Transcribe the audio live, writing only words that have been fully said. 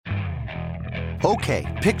Okay,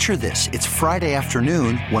 picture this. It's Friday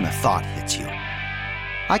afternoon when a thought hits you.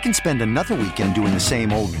 I can spend another weekend doing the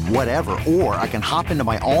same old whatever, or I can hop into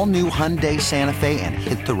my all-new Hyundai Santa Fe and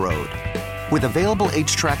hit the road. With available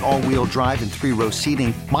H-Track all-wheel drive and 3-row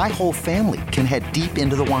seating, my whole family can head deep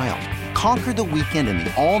into the wild. Conquer the weekend in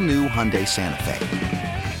the all-new Hyundai Santa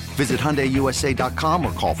Fe. Visit HyundaiUSA.com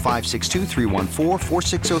or call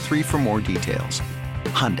 562-314-4603 for more details.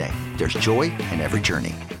 Hyundai, there's joy in every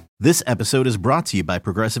journey. This episode is brought to you by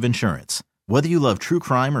Progressive Insurance. Whether you love true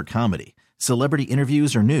crime or comedy, celebrity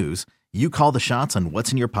interviews or news, you call the shots on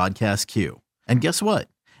what's in your podcast queue. And guess what?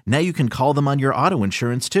 Now you can call them on your auto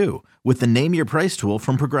insurance too with the Name Your Price tool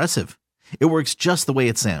from Progressive. It works just the way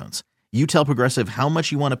it sounds. You tell Progressive how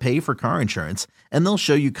much you want to pay for car insurance, and they'll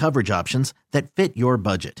show you coverage options that fit your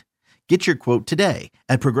budget. Get your quote today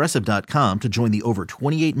at Progressive.com to join the over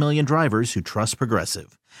 28 million drivers who trust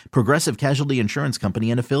Progressive. Progressive Casualty Insurance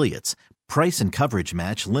Company and Affiliates. Price and coverage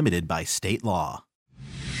match limited by state law.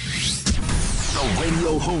 The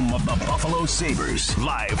radio home of the Buffalo Sabres.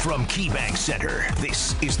 Live from KeyBank Center.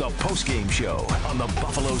 This is the postgame show on the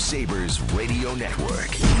Buffalo Sabres Radio Network.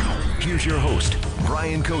 Here's your host,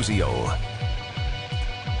 Brian Cozio.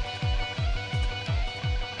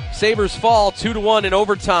 Sabres fall 2-1 in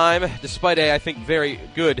overtime, despite a, I think, very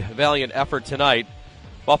good, valiant effort tonight.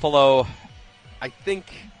 Buffalo, I think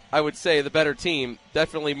I would say the better team.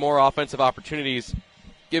 Definitely more offensive opportunities.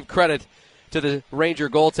 Give credit to the Ranger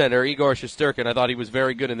goaltender, Igor Shesterkin. I thought he was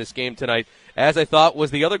very good in this game tonight, as I thought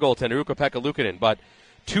was the other goaltender, Ukko-Pekka Luukkonen. But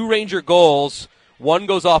 2 Ranger goals, 1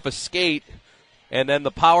 goes off a skate, and then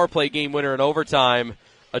the power play game winner in overtime,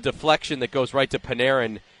 a deflection that goes right to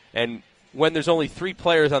Panarin. And when there's only 3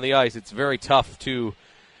 players on the ice, it's very tough to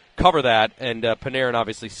cover that. And Panarin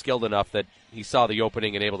obviously skilled enough that he saw the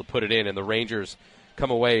opening and able to put it in. And the Rangers come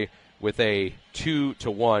away with a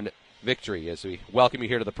 2-1 victory. As we welcome you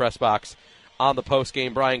here to the press box on the post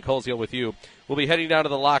game, Brian Koziel with you. We'll be heading down to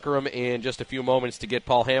the locker room in just a few moments to get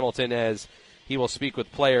Paul Hamilton as he will speak with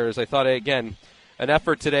players. I thought, again, an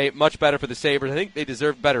effort today, much better for the Sabres. I think they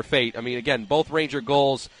deserve better fate. I mean, again, both Ranger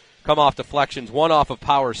goals come off deflections, one off of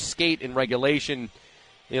power skate in regulation.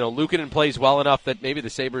 You know, Luukkonen plays well enough that maybe the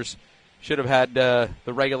Sabres should have had the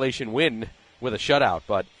regulation win with a shutout.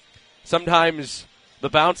 But sometimes the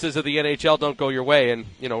bounces of the NHL don't go your way. And,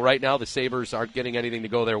 you know, right now the Sabres aren't getting anything to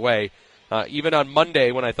go their way. Even on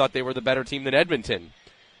Monday when I thought they were the better team than Edmonton,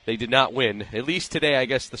 they did not win. At least today, I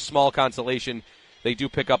guess the small consolation, they do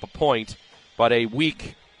pick up a point. But a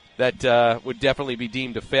week that would definitely be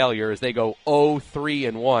deemed a failure as they go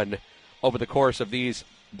 0-3-1 over the course of these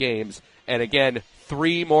games. And again,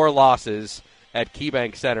 3 more losses at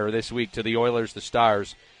KeyBank Center this week to the Oilers, the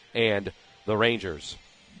Stars, and the Rangers.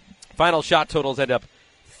 Final shot totals end up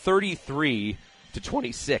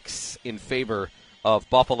 33-26 in favor of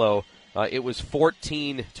Buffalo. It was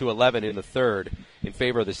 14-11 in the third in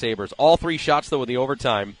favor of the Sabres. All 3 shots, though, in the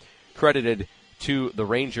overtime credited to the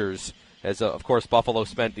Rangers. As, of course, Buffalo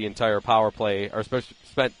spent the entire power play, or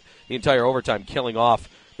spent the entire overtime killing off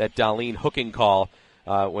that Dahlin hooking call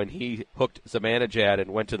when he hooked Zibanejad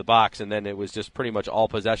and went to the box, and then it was just pretty much all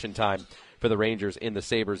possession time for the Rangers in the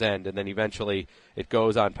Sabres' end, and then eventually it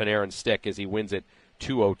goes on Panarin's stick as he wins it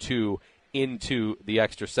 2-0-2 into the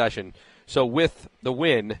extra session. So with the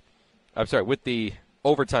with the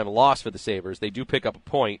overtime loss for the Sabres, they do pick up a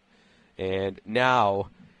point and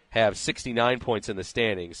now have 69 points in the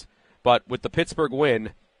standings. But with the Pittsburgh win,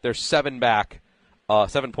 they're 7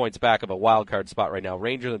 points back of a wild card spot right now.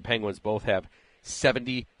 Rangers and Penguins both have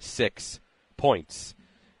 76 points.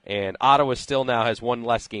 And Ottawa still now has 1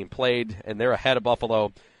 less game played, and they're ahead of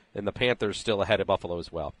Buffalo, and the Panthers still ahead of Buffalo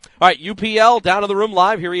as well. All right, UPL down to the room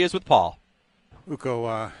live. Here he is with Paul.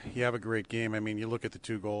 Ukko, you have a great game. I mean, you look at the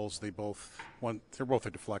 2 goals; they're both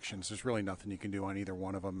deflections. There's really nothing you can do on either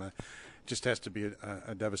one of them. Just has to be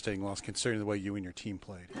a devastating loss considering the way you and your team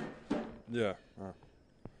played. Yeah,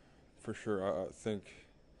 for sure. I think,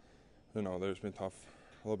 there's been a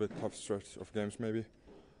little bit tough stretch of games maybe.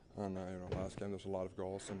 And, last game there's a lot of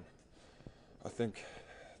goals. And I think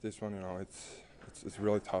this one, it's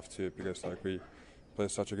really tough too because, we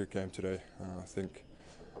played such a good game today. I think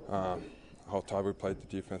how tight we played the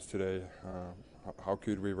defense today, how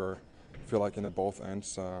good we were. I feel like in both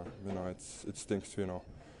ends, it stinks to,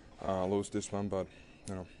 lose this one, but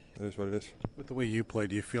it is what it is. With the way you play,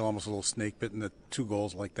 do you feel almost a little snake bitten that 2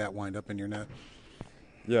 goals like that wind up in your net?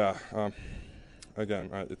 Yeah. Again,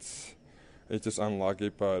 it's just unlucky,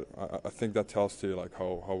 but I think that tells you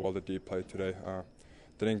how well the D played today.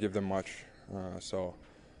 They didn't give them much, so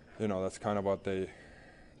that's kind of what they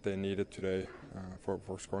needed today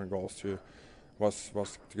for scoring goals to was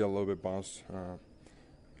to get a little bit bounced.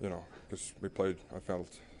 Because we played, I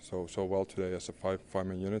felt so well today as a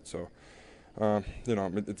five-man unit. So,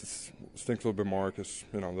 it stinks a little bit more because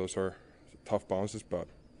those are tough bounces, but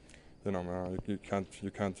you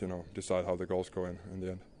can't decide how the goals go in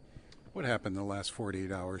the end. What happened in the last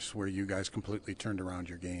 48 hours where you guys completely turned around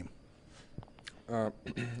your game?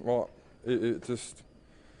 Well, it just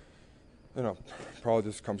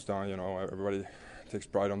probably just comes down. Everybody takes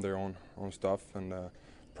pride on their own stuff and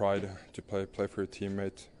pride to play for your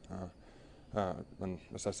teammate. And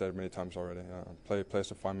as I said many times already, play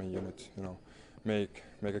as a five-man unit. Make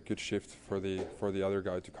a good shift for the other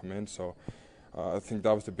guy to come in. So I think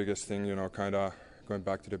that was the biggest thing. Kind of going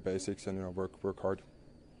back to the basics and work hard.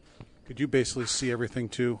 Could you basically see everything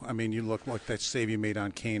too? I mean, you look like that save you made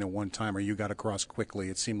on Kane at one time, or you got across quickly.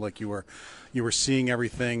 It seemed like you were seeing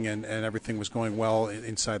everything, and everything was going well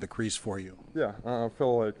inside the crease for you. Yeah, I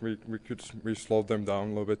feel like we slowed them down a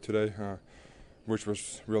little bit today, which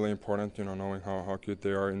was really important. Knowing how good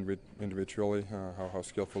they are individually, how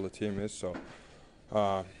skillful the team is. So,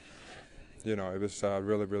 it was a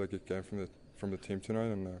really good game from the team tonight,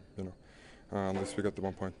 and at least we got the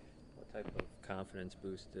 1 point. What type of confidence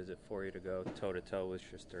boost is it for you to go toe-to-toe with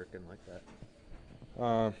Shesterkin like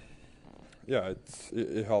that? Yeah,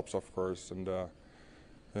 it helps, of course, and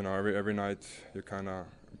every night you kind of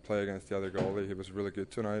play against the other goalie. He was really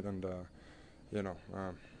good tonight, and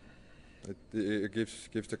it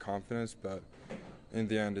gives the confidence, but in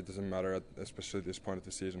the end it doesn't matter, especially at this point of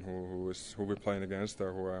the season, who we're playing against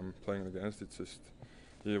or who I'm playing against. It's just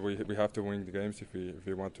we have to win the games if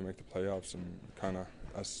we want to make the playoffs, and kind of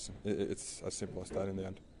it's as simple as that in the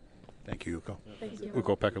end. Thank you, Ukko.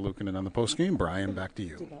 Ukko-Pekka Luukkonen on the postgame. Brian, back to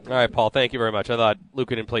you. All right, Paul, thank you very much. I thought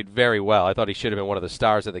Luukkonen played very well. I thought he should have been one of the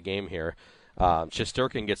stars of the game here.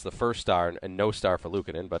 Shesterkin gets the first star and no star for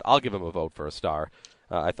Luukkonen, but I'll give him a vote for a star.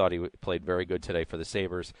 I thought he played very good today for the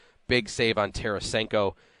Sabres. Big save on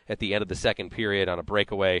Tarasenko at the end of the second period on a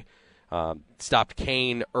breakaway. Stopped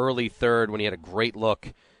Kane early third when he had a great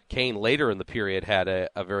look. Kane later in the period had a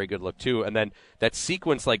very good look too. And then that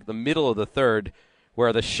sequence, like the middle of the third,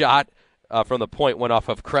 where the shot from the point went off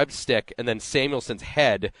of Krebs' stick and then Samuelson's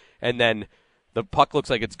head, and then the puck looks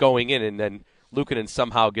like it's going in, and then Luukkonen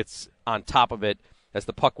somehow gets on top of it as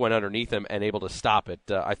the puck went underneath him and able to stop it.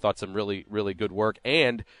 I thought some really, really good work.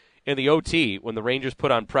 And in the OT, when the Rangers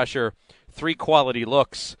put on pressure, 3 quality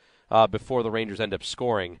looks before the Rangers end up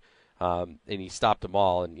scoring. And he stopped them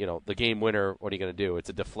all. And, the game winner, what are you going to do? It's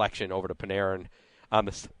a deflection over to Panarin on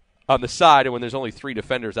the side. And when there's only 3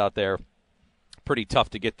 defenders out there, pretty tough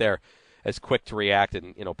to get there as quick to react.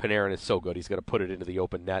 And, Panarin is so good. He's going to put it into the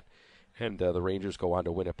open net. And the Rangers go on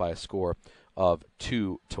to win it by a score of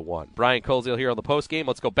 2-1. Brian Koziel here on the postgame.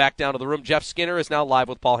 Let's go back down to the room. Jeff Skinner is now live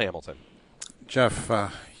with Paul Hamilton. Jeff,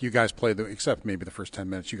 you guys played, except maybe the first 10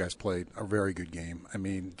 minutes, you guys played a very good game. I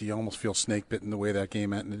mean, do you almost feel snake bitten the way that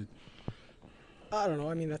game ended? I don't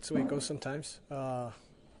know. I mean, that's the way it goes sometimes.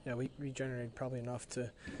 We generated probably enough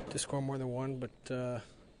to score more than one, but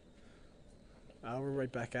we're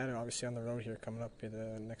right back at it, obviously, on the road here coming up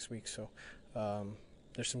next week. So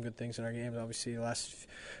there's some good things in our games. Obviously, the last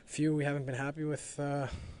few we haven't been happy with the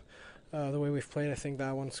way we've played. I think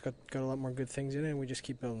that one's got a lot more good things in it, and we just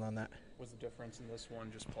keep building on that. Was the difference in this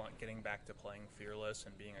one just getting back to playing fearless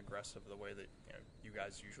and being aggressive the way that you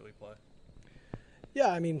guys usually play? Yeah,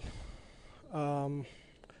 I mean,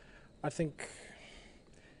 I think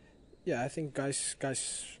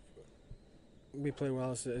guys, we play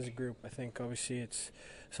well as a group. I think obviously it's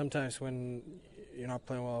sometimes when you're not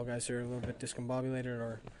playing well, guys are a little bit discombobulated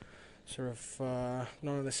or sort of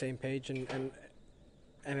not on the same page, and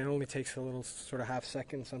it only takes a little sort of half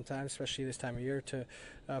second sometimes, especially this time of year, to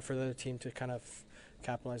for the other team to kind of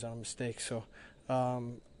capitalize on a mistake. So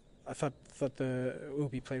I thought the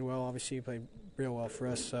Ubi played well. Obviously, he played real well for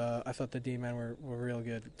us. I thought the D-men were real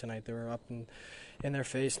good tonight. They were up in their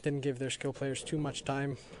face, didn't give their skill players too much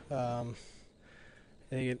time.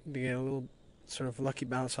 They get a little sort of lucky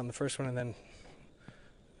bounce on the first one, and then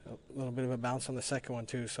a little bit of a bounce on the second one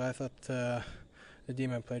too. So I thought the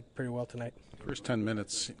D-men played pretty well tonight. First 10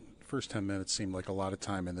 minutes seemed like a lot of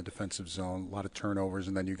time in the defensive zone, a lot of turnovers,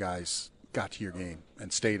 and then you guys got to your game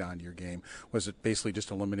and stayed on to your game. Was it basically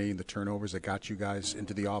just eliminating the turnovers that got you guys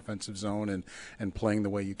into the offensive zone and playing the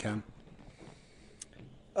way you can?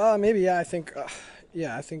 Maybe, yeah. I think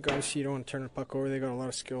obviously you don't want to turn the puck over. They got a lot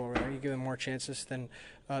of skill over there. You give them more chances than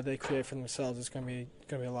they create for themselves. It's going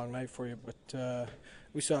to be a long night for you. But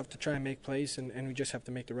we still have to try and make plays, and we just have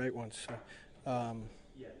to make the right ones. So,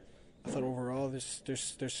 I thought overall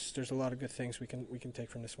there's a lot of good things we can take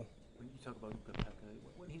from this one. When you talk about Pekka,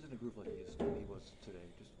 when he's in a groove like he is, he was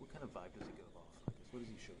vibe does he give off? What does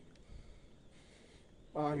he show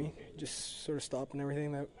you? I mean, just sort of stopping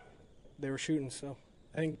everything that they were shooting. So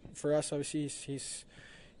I think for us, obviously, he's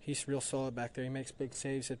real solid back there. He makes big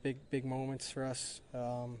saves at big moments for us,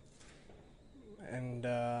 and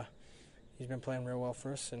he's been playing real well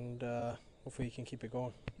for us. And hopefully, he can keep it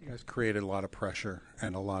going. You guys created a lot of pressure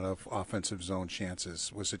and a lot of offensive zone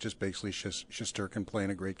chances. Was it just basically Shesterkin playing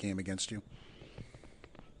a great game against you?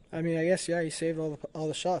 I mean, I guess, yeah, he saved all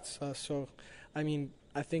the shots. So, I mean,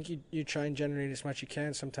 I think you try and generate as much as you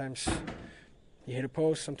can. Sometimes you hit a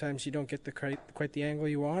post. Sometimes you don't get quite the angle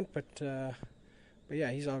you want. But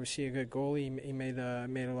yeah, he's obviously a good goalie. He made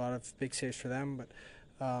a lot of big saves for them. But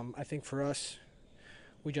I think for us,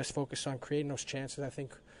 we just focus on creating those chances. I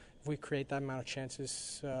think if we create that amount of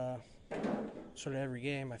chances sort of every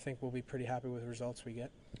game, I think we'll be pretty happy with the results we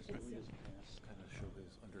get. His pass kind of showed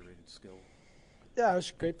his underrated skill. Yeah, it was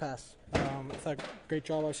a great pass. I thought great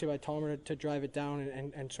job, obviously, by Tomer to drive it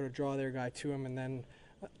down and sort of draw their guy to him. And then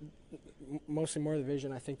mostly more the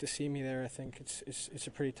vision, I think, to see me there. I think it's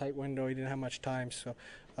a pretty tight window. He didn't have much time, so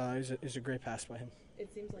it was a great pass by him.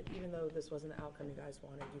 It seems like even though this wasn't the outcome you guys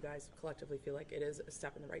wanted, you guys collectively feel like it is a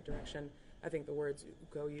step in the right direction. I think the words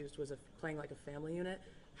Go used was playing like a family unit.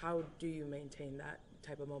 How do you maintain that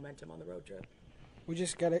type of momentum on the road trip? We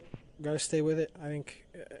just gotta stay with it. I think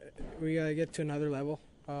we gotta get to another level.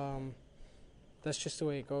 That's just the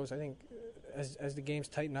way it goes. I think as the games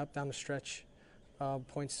tighten up down the stretch,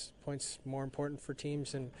 points more important for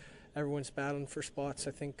teams, and everyone's battling for spots.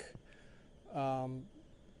 I think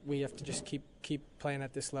we have to just keep playing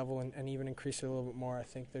at this level and even increase it a little bit more. I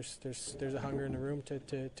think there's a hunger in the room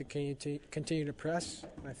to continue to press.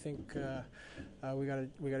 And I think we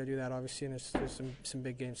gotta do that, obviously, and there's some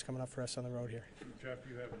big games coming up for us on the road here. Jeff,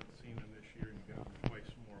 you haven't seen him this year, and you got him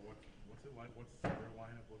twice more. What's it like? What's their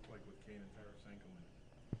lineup look like with Kane and Tarasenko in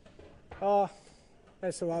it?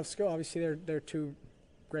 It's a lot of skill. Obviously, they're two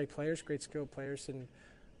great players, great skilled players, and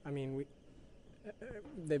I mean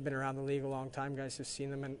they've been around the league a long time. Guys have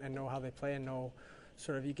seen them and know how they play and know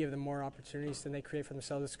sort of you give them more opportunities than they create for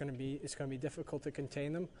themselves. It's going to be difficult to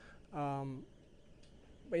contain them.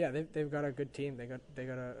 But yeah, they've got a good team. They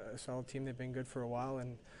got a solid team. They've been good for a while,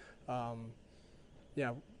 and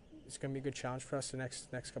yeah, it's going to be a good challenge for us the next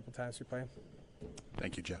couple times we play.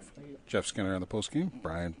 Thank you, Jeff. Jeff Skinner on the postgame.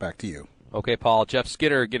 Brian, back to you. Okay, Paul. Jeff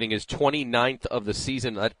Skinner getting his 29th of the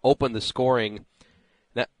season. That opened the scoring.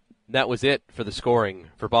 That was it for the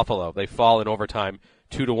scoring for Buffalo. They fall in overtime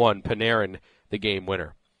 2-1. Panarin, the game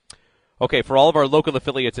winner. Okay, for all of our local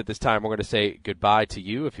affiliates at this time, we're going to say goodbye to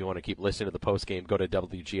you. If you want to keep listening to the postgame, go to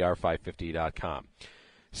WGR550.com.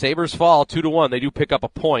 Sabres fall 2-1. They do pick up a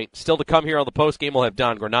point. Still to come here on the postgame, we'll have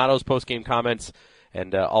Don Granato's postgame comments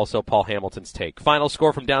and also Paul Hamilton's take. Final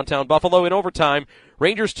score from downtown Buffalo in overtime,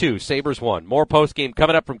 Rangers 2, Sabres 1. More postgame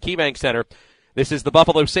coming up from KeyBank Center. This is the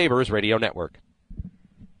Buffalo Sabres Radio Network.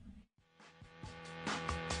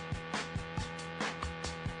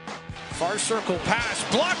 Far circle pass,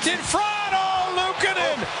 blocked in front. Oh,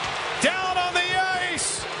 Luukkonen down on the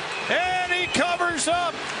ice, and he covers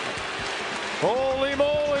up. Holy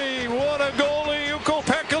moly, what a goalie,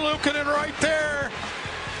 Ukko-Pekka Luukkonen right there,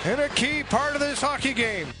 and a key part of this hockey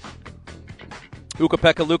game.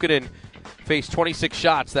 Ukko-Pekka Luukkonen faced 26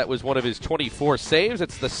 shots. That was one of his 24 saves.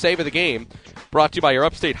 It's the save of the game, brought to you by your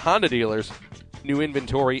Upstate Honda dealers. New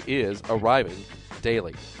inventory is arriving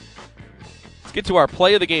daily. Let's get to our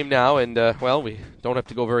play of the game now, and, we don't have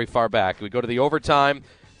to go very far back. We go to the overtime,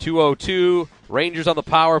 2:02, Rangers on the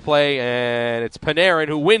power play, and it's Panarin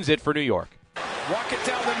who wins it for New York. Walk it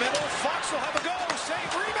down the middle, Fox will have a go,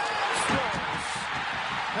 save, rebound,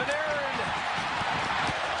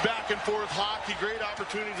 Panarin. Back and forth hockey, great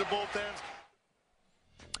opportunities at both ends.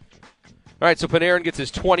 All right, so Panarin gets his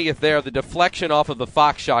 20th there. The deflection off of the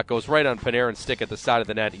Fox shot goes right on Panarin's stick at the side of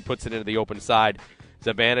the net. He puts it into the open side.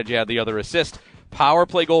 Zibanejad the other assist. Power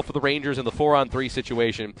play goal for the Rangers in the 4-on-3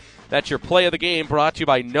 situation. That's your play of the game, brought to you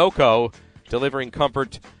by NOCO, delivering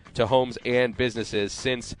comfort to homes and businesses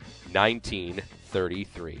since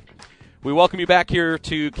 1933. We welcome you back here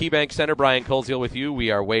to KeyBank Center. Brian Koziel with you. We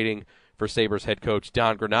are waiting for Sabres head coach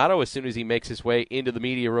Don Granato. As soon as he makes his way into the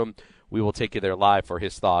media room, we will take you there live for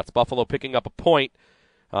his thoughts. Buffalo picking up a point.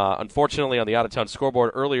 Unfortunately, on the out-of-town scoreboard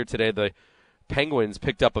earlier today, the Penguins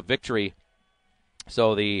picked up a victory.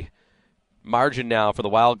 So the margin now for the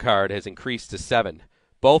wild card has increased to 7.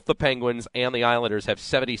 Both the Penguins and the Islanders have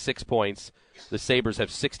 76 points. The Sabres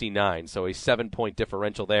have 69, so a 7-point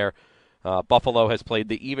differential there. Buffalo has played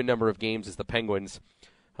the even number of games as the Penguins.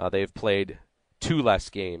 They've played 2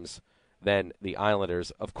 less games than the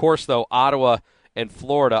Islanders. Of course, though, Ottawa and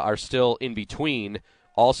Florida are still in between,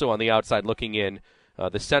 also on the outside looking in.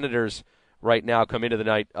 The Senators right now come into the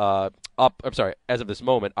night as of this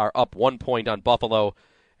moment, are up 1 point on Buffalo.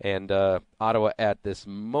 And Ottawa at this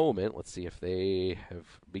moment, let's see if they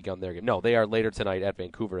have begun their game. No, they are later tonight at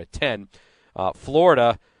Vancouver at 10.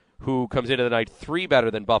 Florida, who comes into the night 3 better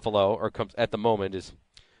than Buffalo, or comes at the moment is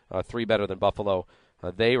 3 better than Buffalo.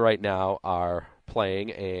 They right now are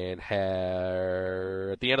playing and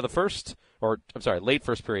at the end of the late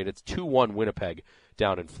first period, it's 2-1 Winnipeg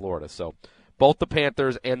down in Florida. So both the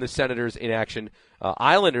Panthers and the Senators in action.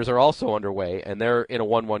 Islanders are also underway, and they're in a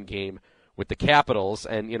 1-1 game with the Capitals.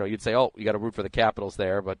 And, you'd say, you got to root for the Capitals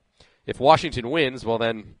there. But if Washington wins, well,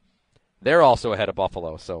 then they're also ahead of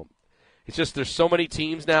Buffalo. So it's just there's so many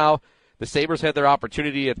teams now. The Sabres had their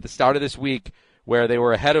opportunity at the start of this week where they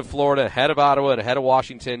were ahead of Florida, ahead of Ottawa, and ahead of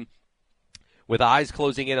Washington, with eyes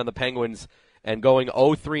closing in on the Penguins and going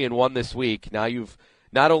 0-3-1 this week. Now you've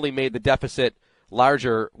not only made the deficit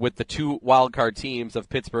larger with the 2 wildcard teams of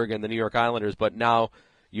Pittsburgh and the New York Islanders, but now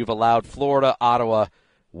you've allowed Florida, Ottawa,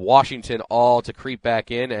 Washington all to creep back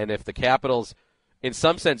in. And if the Capitals, in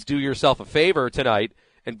some sense, do yourself a favor tonight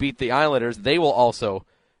and beat the Islanders, they will also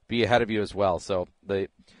be ahead of you as well. So the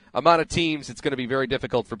amount of teams, it's going to be very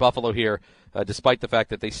difficult for Buffalo here, despite the fact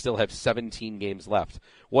that they still have 17 games left.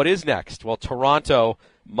 What is next? Well, Toronto,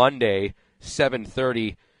 Monday,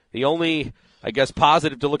 7:30. The only,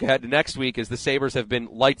 positive to look ahead to next week is the Sabres have been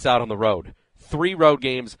lights out on the road. 3 road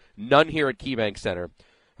games, none here at KeyBank Center.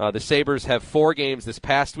 The Sabres have 4 games this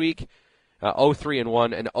past week,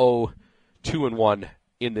 0-3-1 and 0-2-1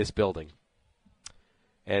 in this building.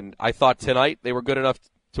 And I thought tonight they were good enough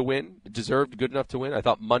to win, deserved good enough to win. I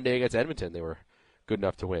thought Monday against Edmonton they were good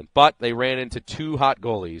enough to win. But they ran into 2 hot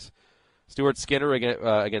goalies. Stuart Skinner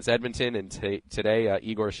against Edmonton, and today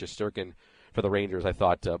Igor Shesterkin for the Rangers. I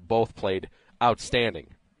thought both played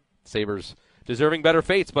outstanding. Sabres deserving better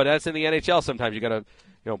fates, but that's in the NHL. Sometimes you got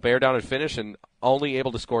to bear down and finish, and only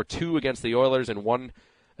able to score 2 against the Oilers and 1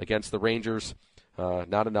 against the Rangers.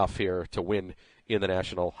 Not enough here to win in the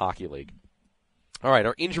National Hockey League. All right,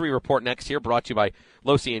 our injury report next here, brought to you by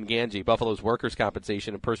Losi and Ganji, Buffalo's workers'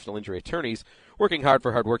 compensation and personal injury attorneys, working hard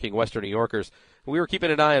for hardworking Western New Yorkers. We were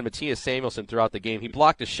keeping an eye on Matthias Samuelsson throughout the game. He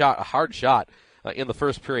blocked a hard shot in the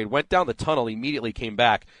first period, went down the tunnel, immediately came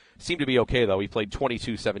back. Seemed to be okay, though. He played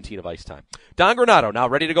 22-17 of ice time. Don Granato now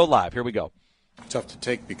ready to go live. Here we go. Tough to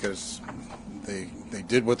take because they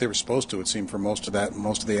did what they were supposed to, it seemed, for most of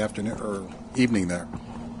the afternoon or evening there.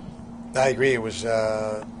 I agree. It was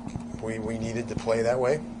we needed to play that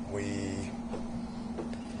way.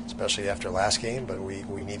 Especially after last game, but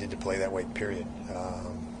we needed to play that way, period.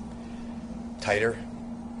 Tighter,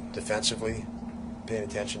 defensively, paying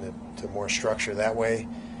attention to more structure that way.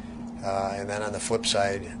 And then on the flip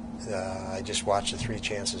side, I just watched the 3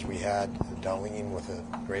 chances we had. Dahlin with a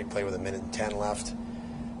great play with 1:10 left,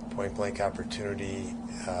 point-blank opportunity,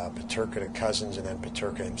 Peterka to Cousins, and then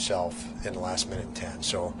Peterka himself in the last 1:10.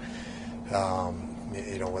 So,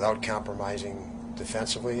 without compromising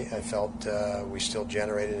defensively, I felt we still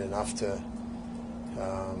generated enough to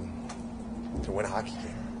win a hockey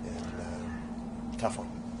game. And tough one.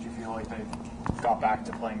 Do you feel like they got back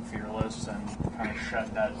to playing fearless and kind of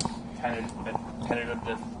shed that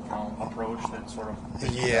tentative approach that sort of...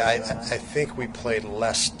 Yeah, I think we played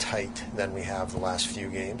less tight than we have the last few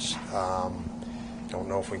games. Don't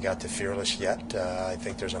know if we got to fearless yet. I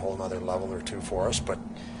think there's a whole other level or 2 for us, but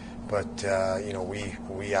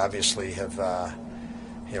we obviously have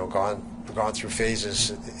gone through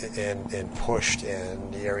phases and pushed,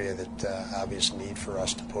 and the area that obvious need for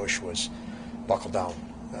us to push was buckle down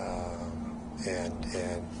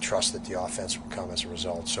and trust that the offense would come as a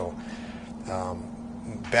result. So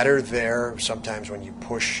better there. Sometimes when you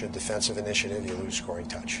push a defensive initiative, you lose scoring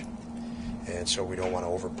touch, and so we don't want to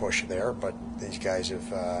over push there. But these guys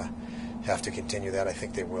have to continue that. I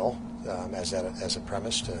think they will, as a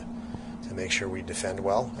premise to make sure we defend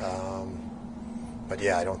well. But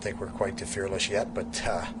yeah, I don't think we're quite to fearless yet, but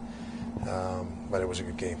it was a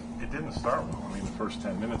good game. It didn't start well. I mean, the first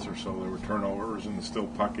 10 minutes or so, there were turnovers and still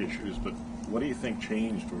puck issues, but what do you think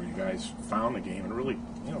changed where you guys found the game and really,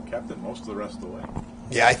 kept it most of the rest of the way?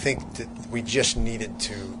 Yeah, I think that we just needed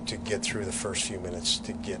to get through the first few minutes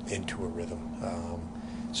to get into a rhythm.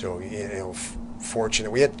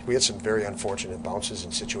 Fortunate. We had some very unfortunate bounces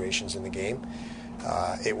and situations in the game.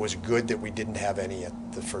 It was good that we didn't have any at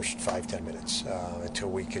the first 5-10 minutes until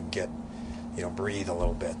we could get, breathe a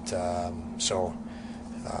little bit. I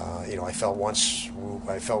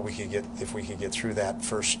felt we could get, if we could get through that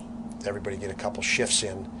first, everybody get a couple shifts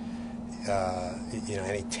in.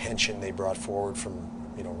 Any tension they brought forward from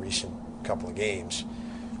recent couple of games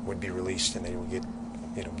would be released, and they would get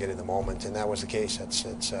get in the moment, and that was the case.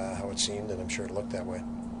 That's how it seemed, and I'm sure it looked that way.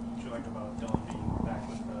 What did you like about Dylan being back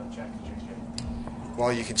with Jack and JJ?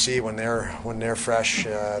 Well, you can see when they're fresh,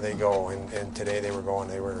 they go, and today they were going.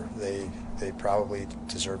 They probably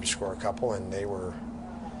deserved to score a couple, and they were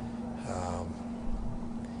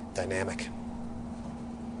dynamic.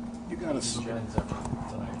 You got Lukanen's effort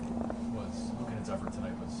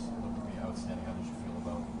tonight looked to be outstanding. How did you feel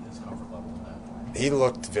about his comfort level in that? He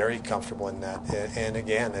looked very comfortable in that, and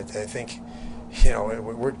again, I think,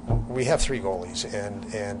 we have 3 goalies, and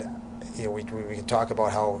we can talk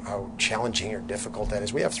about how challenging or difficult that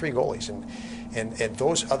is. We have 3 goalies, and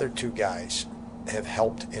those other 2 guys have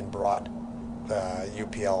helped and brought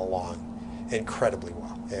UPL along incredibly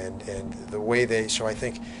well, and the way so I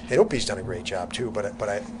think, and Upi's done a great job too. But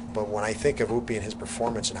when I think of Upi and his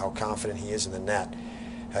performance and how confident he is in the net,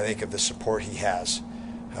 I think of the support he has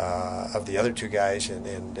of the other 2 guys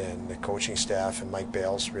and the coaching staff and Mike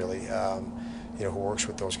Bales really, who works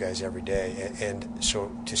with those guys every day, and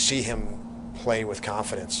so to see him play with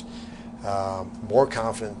confidence, more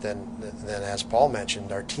confident than as Paul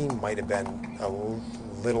mentioned, our team might have been a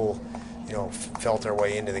little. Felt our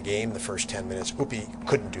way into the game the first 10 minutes. Upi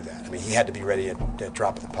couldn't do that. I mean, he had to be ready to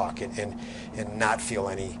drop the puck and not feel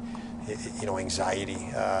any, anxiety.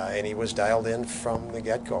 And he was dialed in from the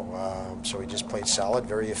get-go. So he just played solid,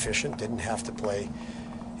 very efficient. Didn't have to play,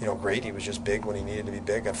 great. He was just big when he needed to be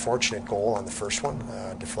big. Unfortunate goal on the first one,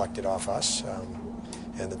 deflected off us,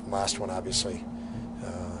 and the last one, obviously,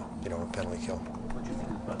 a penalty kill. What do you think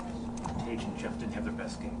about Tage and Jeff didn't have their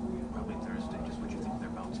best game probably Thursday? Just what do you think of their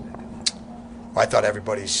bounce back? I thought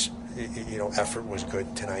everybody's, effort was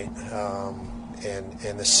good tonight,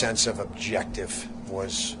 and the sense of objective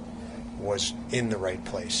was in the right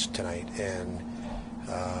place tonight. And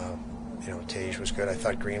Tage was good. I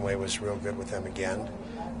thought Greenway was real good with them again.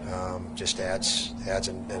 Just adds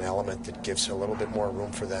an element that gives a little bit more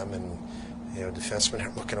room for them. And defensemen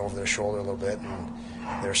are looking over their shoulder a little bit, and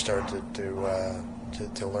they're starting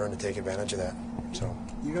to learn to take advantage of that. So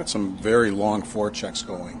you got some very long forechecks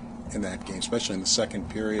going in that game, especially in the second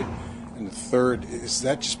period and the third. Is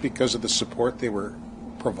that just because of the support they were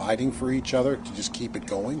providing for each other to just keep it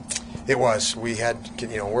going? It was. We had,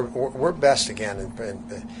 we're best again, and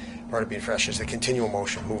part of being fresh is the continual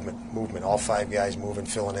motion, movement. All 5 guys moving,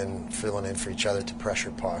 filling in for each other to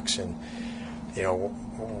pressure pucks. And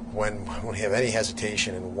when we have any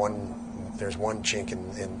hesitation and there's one chink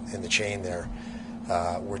in the chain there,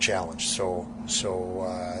 we're challenged. So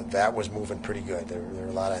that was moving pretty good. There were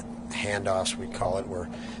a lot of handoffs, we call it, where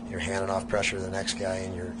you're handing off pressure to the next guy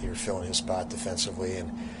and you're filling his spot defensively, and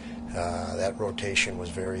that rotation was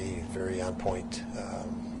very, very on point,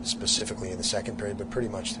 specifically in the second period, but pretty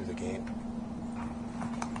much through the game.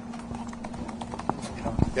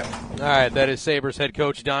 Yep. All right, that is Sabres head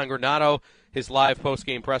coach Don Granato. His live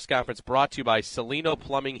post-game press conference brought to you by Celino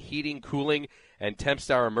Plumbing, Heating, Cooling, and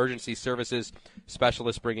Tempstar Emergency Services,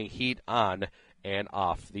 specialists bringing heat on and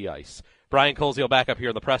off the ice. Brian Koziol back up here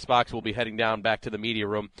in the press box. We'll be heading down back to the media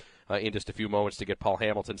room in just a few moments to get Paul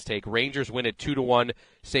Hamilton's take. Rangers win at 2-1.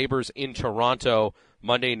 Sabres in Toronto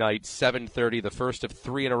Monday night, 7:30. The first of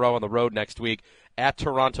 3 in a row on the road next week. At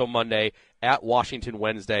Toronto Monday, at Washington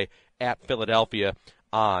Wednesday, at Philadelphia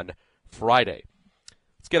on Friday.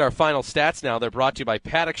 Let's get our final stats now. They're brought to you by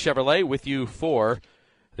Paddock Chevrolet, with you for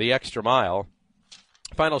the extra mile.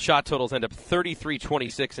 Final shot totals end up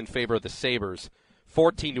 33-26 in favor of the Sabres,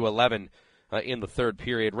 14-11 in the third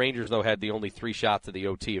period. Rangers, though, had the only 3 shots of the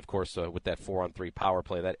OT, of course, with that 4-on-3 power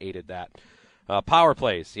play. That aided that. Power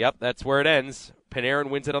plays, yep, that's where it ends. Panarin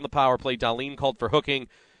wins it on the power play. Dahlin called for hooking,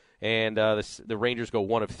 and the Rangers go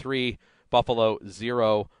 1 of 3. Buffalo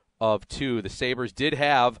 0 of 2. The Sabres did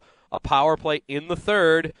have a power play in the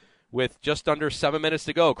third with just under 7 minutes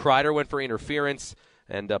to go. Kreider went for interference,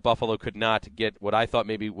 and Buffalo could not get what I thought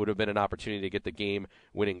maybe would have been an opportunity to get the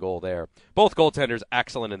game-winning goal there. Both goaltenders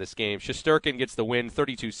excellent in this game. Shesterkin gets the win,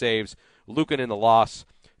 32 saves. Luukkonen in the loss,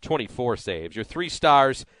 24 saves. Your 3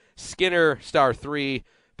 stars, Skinner, star 3,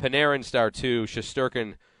 Panarin, star 2,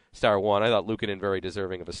 Shesterkin, star 1. I thought Luukkonen very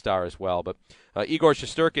deserving of a star as well. But Igor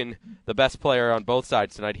Shesterkin, the best player on both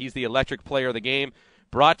sides tonight. He's the electric player of the game.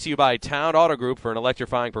 Brought to you by Town Auto Group for an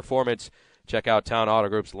electrifying performance. Check out Town Auto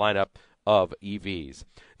Group's lineup of EVs.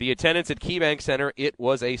 The attendance at KeyBank Center, it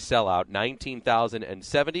was a sellout,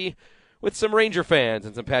 19,070, with some Ranger fans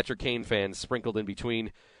and some Patrick Kane fans sprinkled in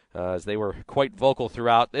between, as they were quite vocal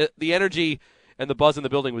throughout. The energy and the buzz in the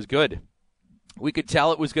building was good. We could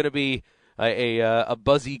tell it was going to be a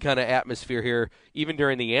buzzy kind of atmosphere here, even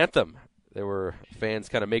during the anthem. There were fans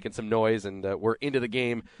kind of making some noise and were into the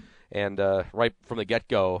game And right from the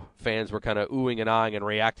get-go, fans were kind of oohing and ahhing and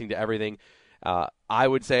reacting to everything. I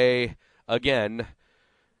would say, again,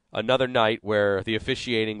 another night where the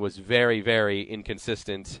officiating was very, very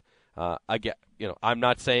inconsistent. Again, I'm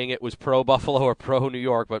not saying it was pro Buffalo or pro New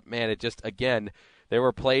York, but man, it just, again, there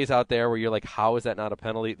were plays out there where you're like, how is that not a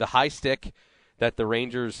penalty? The high stick that the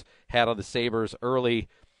Rangers had on the Sabres early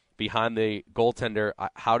behind the goaltender,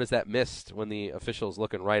 how does that missed when the official's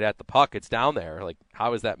looking right at the puck? It's down there. Like,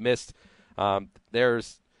 how is that missed?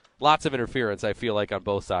 There's lots of interference, I feel like, on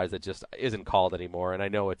both sides that just isn't called anymore. And I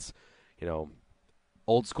know it's,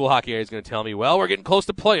 old school hockey is going to tell me, well, we're getting close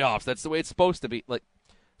to playoffs. That's the way it's supposed to be. Like,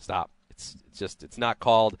 stop. It's not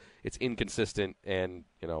called. It's inconsistent. And,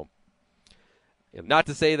 not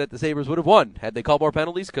to say that the Sabres would have won had they called more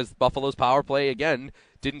penalties, because Buffalo's power play, again,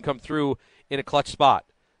 didn't come through in a clutch spot.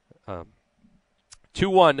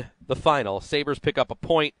 2-1 the final. Sabres pick up a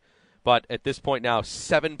point, but at this point now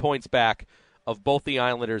 7 points back of both the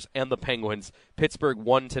Islanders and the Penguins. Pittsburgh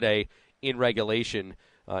won today in regulation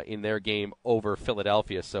in their game over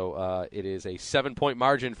Philadelphia. So it is a 7-point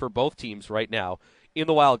margin for both teams right now in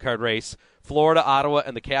the wild card race. Florida, Ottawa,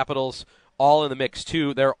 and the Capitals all in the mix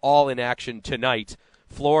too. They're all in action tonight.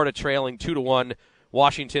 Florida trailing 2-1.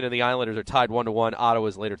 Washington and the Islanders are tied 1-1.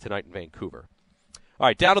 Ottawa's later tonight in Vancouver. All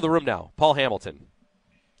right, down to the room now. Paul Hamilton.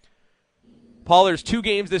 Paul, there's 2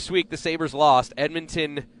 games this week the Sabres lost,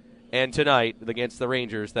 Edmonton and tonight against the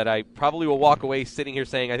Rangers, that I probably will walk away sitting here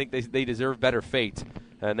saying I think they deserve better fate,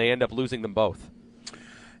 and they end up losing them both.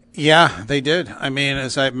 Yeah, they did. I mean,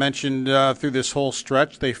 as I mentioned through this whole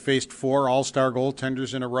stretch, they faced 4 all-star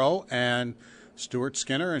goaltenders in a row, and Stuart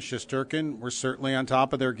Skinner and Shesterkin were certainly on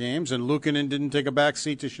top of their games, and Luukkonen didn't take a back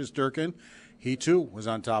seat to Shesterkin. He, too, was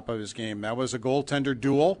on top of his game. That was a goaltender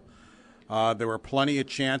duel. There were plenty of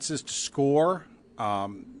chances to score.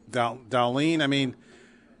 Dahlin, I mean,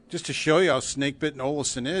 just to show you how snake-bitten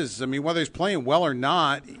Olofsson is, I mean, whether he's playing well or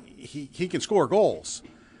not, he can score goals.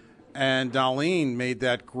 And Dahlin made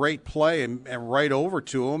that great play and right over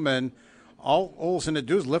to him, and all Olofsson had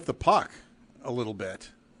to do is lift the puck a little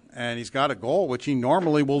bit. And he's got a goal, which he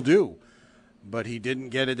normally will do. But he didn't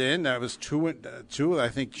get it in. That was two I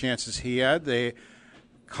think, chances he had.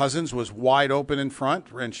 Cousins was wide open in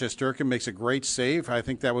front, and Shesterkin makes a great save. I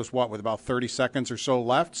think that was, with about 30 seconds or so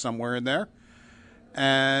left, somewhere in there.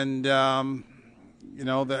 And,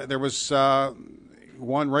 there was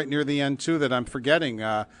one right near the end, too, that I'm forgetting.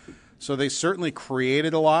 So they certainly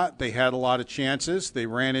created a lot. They had a lot of chances. They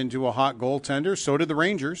ran into a hot goaltender. So did the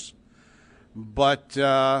Rangers. But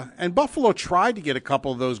and Buffalo tried to get a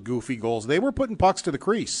couple of those goofy goals. They were putting pucks to the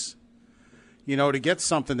crease, to get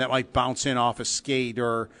something that might bounce in off a skate,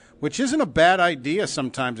 which isn't a bad idea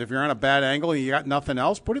sometimes. If you're on a bad angle and you got nothing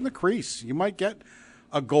else, put it in the crease. You might get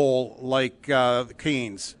a goal like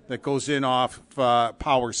Canes that goes in off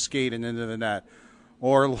Power's skate and into the net.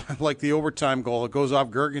 Or like the overtime goal, it goes off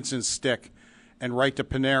Gergensen's stick and right to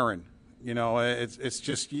Panarin. It's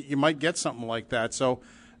just, you might get something like that. So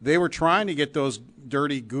they were trying to get those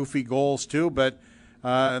dirty, goofy goals too, but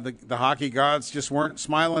the hockey gods just weren't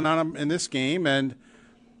smiling on them in this game. And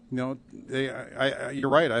you're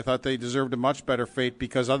right. I thought they deserved a much better fate,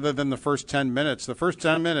 because other than the first 10 minutes,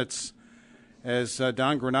 as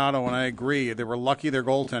Don Granato and I agree, they were lucky their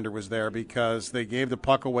goaltender was there, because they gave the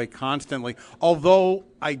puck away constantly. Although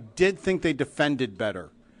I did think they defended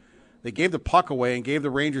better. They gave the puck away and gave the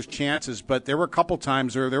Rangers chances, but there were a couple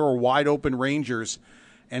times where there were wide open Rangers,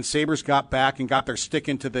 and Sabres got back and got their stick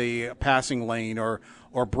into the passing lane or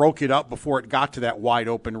broke it up before it got to that wide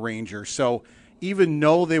open Ranger. So even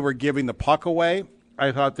though they were giving the puck away,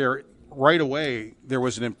 I thought right away there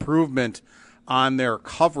was an improvement on their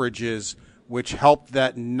coverages, which helped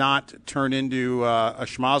that not turn into a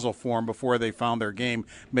schmozzle form before they found their game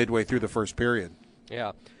midway through the first period.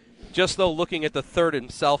 Yeah. Just though, looking at the third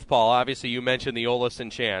himself, Paul, obviously you mentioned the Olofsson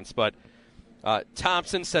chance, but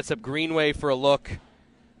Thompson sets up Greenway for a look.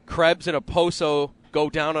 Krebs and Oposo go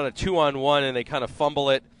down on a 2-on-1, and they kind of fumble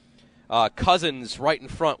it. Cousins right in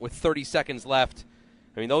front with 30 seconds left.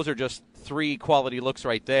 I mean, those are just 3 quality looks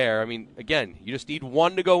right there. I mean, again, you just need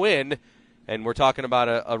one to go in, and we're talking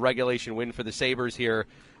about a regulation win for the Sabres here.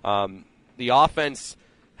 The offense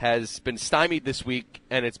has been stymied this week,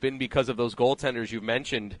 and it's been because of those goaltenders you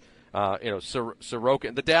mentioned.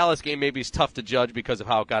 Sorokin. The Dallas game maybe is tough to judge because of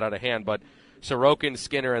how it got out of hand, but Sorokin,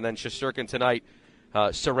 Skinner, and then Shesterkin tonight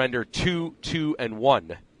surrender 2, 2, and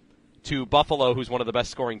 1 to Buffalo, who's one of the best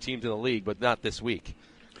scoring teams in the league, but not this week.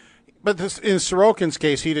 But in Sorokin's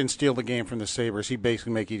case, he didn't steal the game from the Sabres. He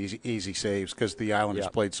basically made easy saves because the Islanders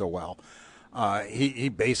played so well. He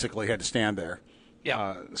basically had to stand there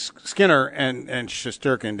Skinner and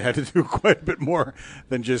Shesterkin had to do quite a bit more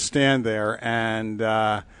than just stand there. And,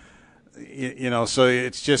 so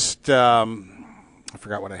it's just I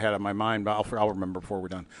forgot what I had on my mind, but I'll remember before we're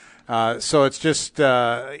done. So it's just,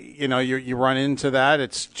 you run into that.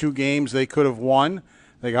 It's 2 games they could have won.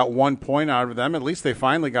 They got 1 point out of them. At least they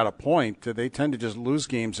finally got a point. They tend to just lose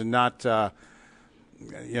games and not get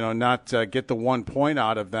the 1 point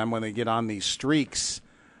out of them when they get on these streaks.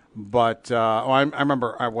 But I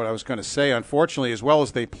remember what I was going to say. Unfortunately, as well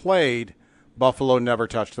as they played, Buffalo never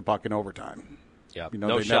touched the puck in overtime. Yeah,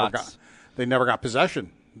 no shots. They never got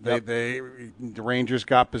possession. The Rangers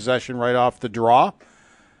got possession right off the draw.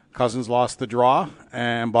 Cousins lost the draw,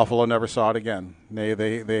 and Buffalo never saw it again.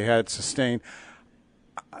 They had sustained.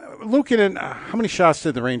 Luukkonen, how many shots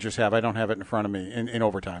did the Rangers have? I don't have it in front of me in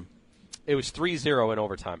overtime. It was 3-0 in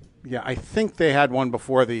overtime. Yeah, I think they had one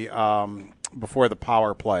before the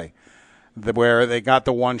power play, where they got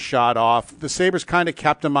the one shot off. The Sabres kind of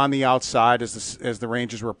kept them on the outside as the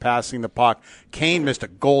Rangers were passing the puck. Kane missed a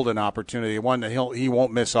golden opportunity, one that he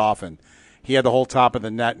won't miss often. He had the whole top of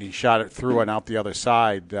the net, and he shot it through and out the other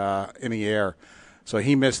side in the air. So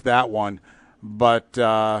he missed that one. But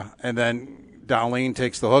and then Dahlin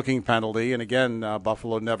takes the hooking penalty, and again,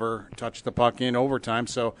 Buffalo never touched the puck in overtime.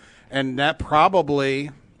 So, and that probably,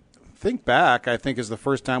 think back, I think is the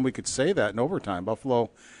first time we could say that in overtime. Buffalo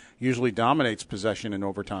usually dominates possession in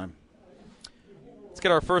overtime. Let's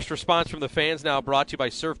get our first response from the fans now, brought to you by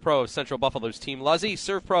Serve Pro of Central Buffalo's Team Luzzy.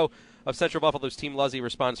 Serve Pro of Central Buffalo's Team Luzzy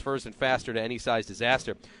responds first and faster to any size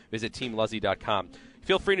disaster. Visit teamluzzy.com.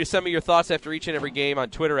 Feel free to send me your thoughts after each and every game on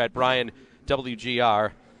Twitter at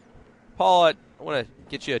BrianWGR. Paul, I want to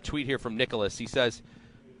get you a tweet here from Nicholas. He says,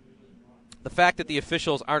 the fact that the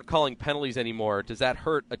officials aren't calling penalties anymore, does that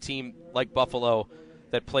hurt a team like Buffalo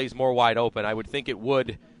that plays more wide open? I would think it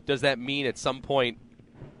would. Does that mean at some point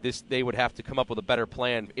they would have to come up with a better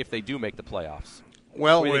plan if they do make the playoffs?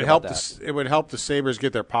 Well, it would help the Sabres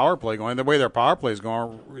get their power play going. The way their power play is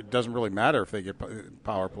going, it doesn't really matter if they get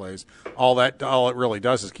power plays. All it really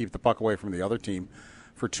does is keep the puck away from the other team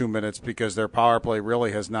for 2 minutes, because their power play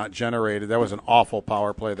really has not generated. That was an awful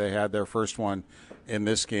power play they had, their first one in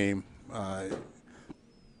this game,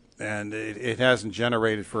 and it hasn't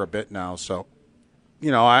generated for a bit now. So,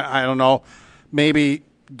 I don't know. Maybe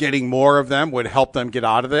getting more of them would help them get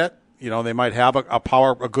out of that. They might have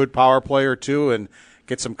a good power play or two and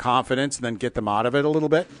get some confidence, and then get them out of it a little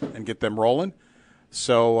bit and get them rolling.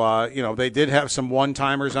 So, they did have some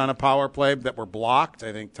one-timers on a power play that were blocked.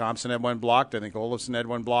 I think Thompson had one blocked. I think Olofsson had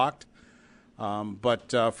one blocked.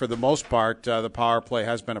 But for the most part, the power play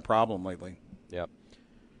has been a problem lately. Yep.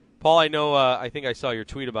 Paul, I know, I think I saw your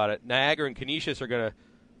tweet about it. Niagara and Canisius are going to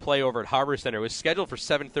play over at Harbor Center. It was scheduled for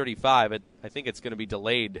 7:35. I think it's going to be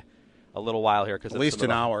delayed a little while here. Cause at least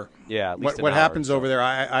an hour. Yeah, at least what happens over there,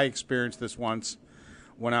 I experienced this once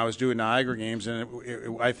when I was doing Niagara games, and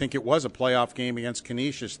I think it was a playoff game against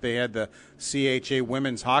Canisius. They had the CHA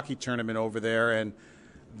women's hockey tournament over there, and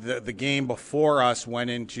the game before us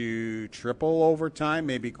went into triple overtime,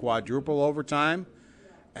 maybe quadruple overtime.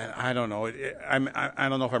 And I don't know. I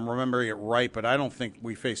don't know if I'm remembering it right, but I don't think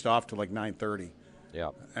we faced off till like 9:30.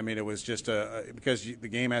 Yeah. I mean, it was just because the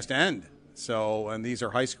game has to end. So, and these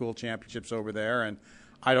are high school championships over there, and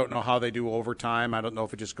I don't know how they do overtime. I don't know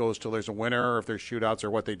if it just goes till there's a winner or if there's shootouts or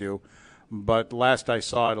what they do. But last I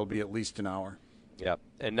saw, it'll be at least an hour. Yeah,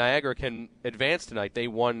 and Niagara can advance tonight. They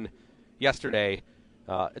won yesterday.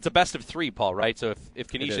 It's a best of 3, Paul, right? So if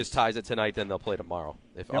Canisius ties it tonight, then they'll play tomorrow.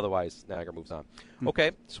 Otherwise, Niagara moves on.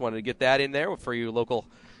 Okay, just wanted to get that in there for you local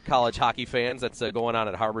college hockey fans. That's going on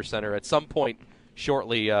at Harbor Center at some point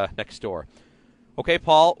shortly next door. Okay,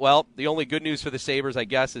 Paul, well, the only good news for the Sabres, I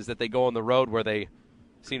guess, is that they go on the road where they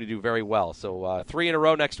seem to do very well. So 3 in a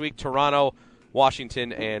row next week, Toronto,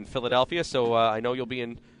 Washington, and Philadelphia. So I know you'll be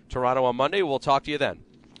in Toronto on Monday. We'll talk to you then.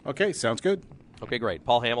 Okay, sounds good. Okay, great.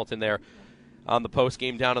 Paul Hamilton there on the post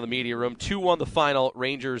game down in the media room. 2-1 the final.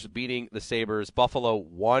 Rangers beating the Sabres. Buffalo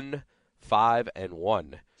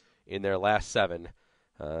 1-5-1 in their last 7.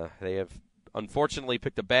 They have unfortunately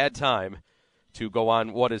picked a bad time to go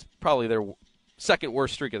on what is probably their second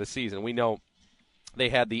worst streak of the season. We know they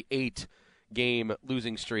had the 8-game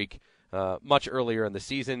losing streak much earlier in the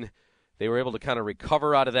season. They were able to kind of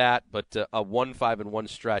recover out of that, but a 1-5-1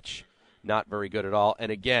 stretch, not very good at all.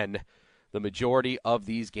 And again, the majority of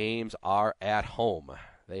these games are at home.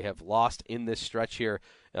 They have lost in this stretch here,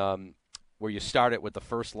 where you start it with the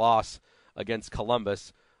first loss against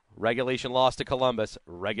Columbus, regulation loss to Columbus,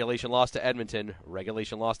 regulation loss to Edmonton,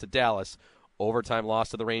 regulation loss to Dallas, overtime loss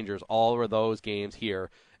to the Rangers. All of those games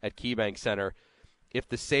here at KeyBank Center. if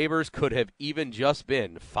the Sabres could have even just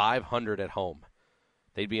been 500 at home,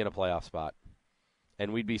 they'd be in a playoff spot.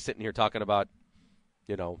 And we'd be sitting here talking about,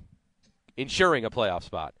 ensuring a playoff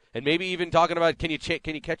spot. And maybe even talking about, can you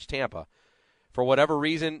catch Tampa? For whatever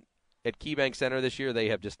reason, at KeyBank Center this year, they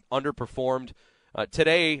have just underperformed.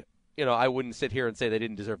 Today, I wouldn't sit here and say they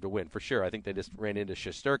didn't deserve to win, for sure. I think they just ran into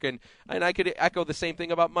Shesterkin. And I could echo the same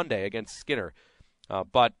thing about Monday against Skinner.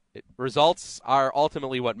 But results are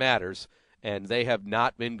ultimately what matters, and they have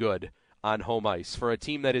not been good on home ice. For a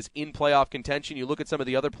team that is in playoff contention, you look at some of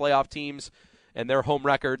the other playoff teams and their home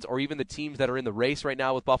records, or even the teams that are in the race right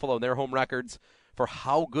now with Buffalo and their home records, for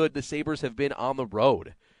how good the Sabres have been on the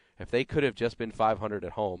road. If they could have just been 500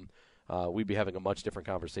 at home, we'd be having a much different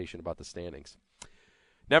conversation about the standings.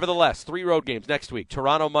 Nevertheless, 3 road games next week.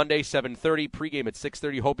 Toronto Monday, 7:30, pregame at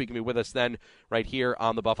 6:30. Hope you can be with us then right here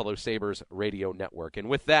on the Buffalo Sabres Radio Network. And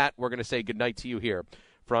with that, we're going to say goodnight to you here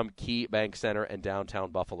from KeyBank Center in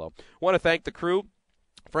downtown Buffalo. I want to thank the crew.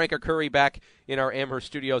 Frank Arcuri back in our Amherst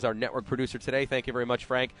studios, our network producer today. Thank you very much,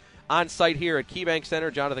 Frank. On site here at KeyBank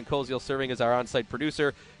Center, Jonathan Koziel serving as our on-site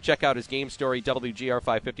producer. Check out his game story,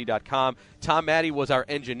 WGR550.com. Tom Maddie was our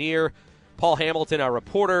engineer. Paul Hamilton, our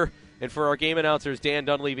reporter. And for our game announcers, Dan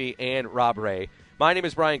Dunleavy and Rob Ray. My name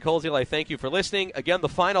is Brian Koziel. I thank you for listening. Again, the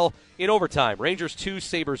final in overtime. Rangers 2,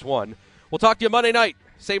 Sabres 1. We'll talk to you Monday night.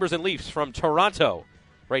 Sabres and Leafs from Toronto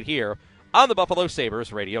right here on the Buffalo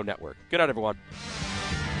Sabres Radio Network. Good night, everyone.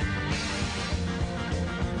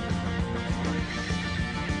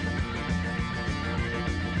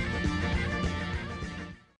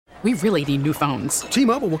 We really need new phones.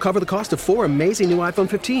 T-Mobile will cover the cost of 4 amazing new iPhone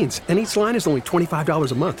 15s, and each line is only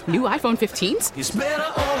 $25 a month. New iPhone 15s? It's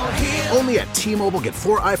better over here. Only at T-Mobile, get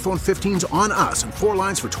 4 iPhone 15s on us and 4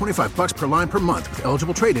 lines for $25 per line per month with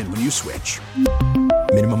eligible trade-in when you switch.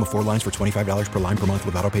 Minimum of 4 lines for $25 per line per month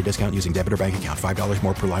with autopay discount using debit or bank account. $5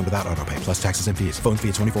 more per line without autopay, plus taxes and fees. Phone fee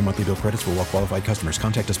at 24 monthly bill credits for well-qualified customers.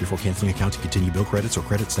 Contact us before canceling account to continue bill credits or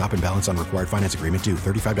credit stop and balance on required finance agreement due.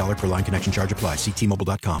 $35 per line connection charge applies. See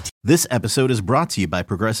T-Mobile.com. This episode is brought to you by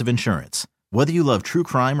Progressive Insurance. Whether you love true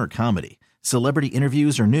crime or comedy, celebrity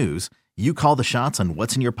interviews or news, you call the shots on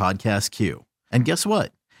what's in your podcast queue. And guess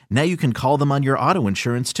what? Now you can call them on your auto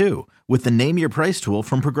insurance too with the Name Your Price tool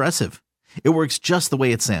from Progressive. It works just the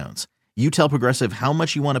way it sounds. You tell Progressive how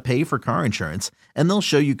much you want to pay for car insurance, and they'll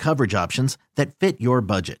show you coverage options that fit your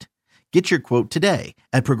budget. Get your quote today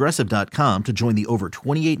at Progressive.com to join the over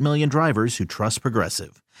 28 million drivers who trust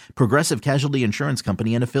Progressive. Progressive Casualty Insurance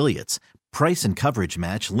Company and Affiliates. Price and coverage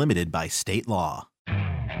match limited by state law.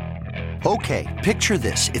 Okay, picture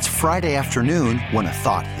this. It's Friday afternoon when a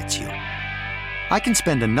thought hits you. I can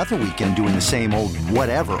spend another weekend doing the same old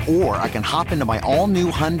whatever, or I can hop into my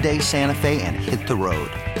all-new Hyundai Santa Fe and hit the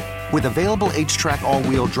road. With available H-Track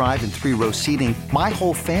all-wheel drive and 3-row seating, my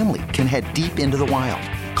whole family can head deep into the wild.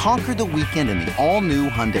 Conquer the weekend in the all-new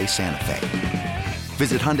Hyundai Santa Fe.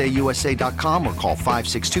 Visit HyundaiUSA.com or call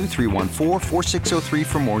 562-314-4603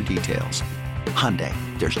 for more details. Hyundai,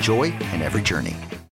 there's joy in every journey.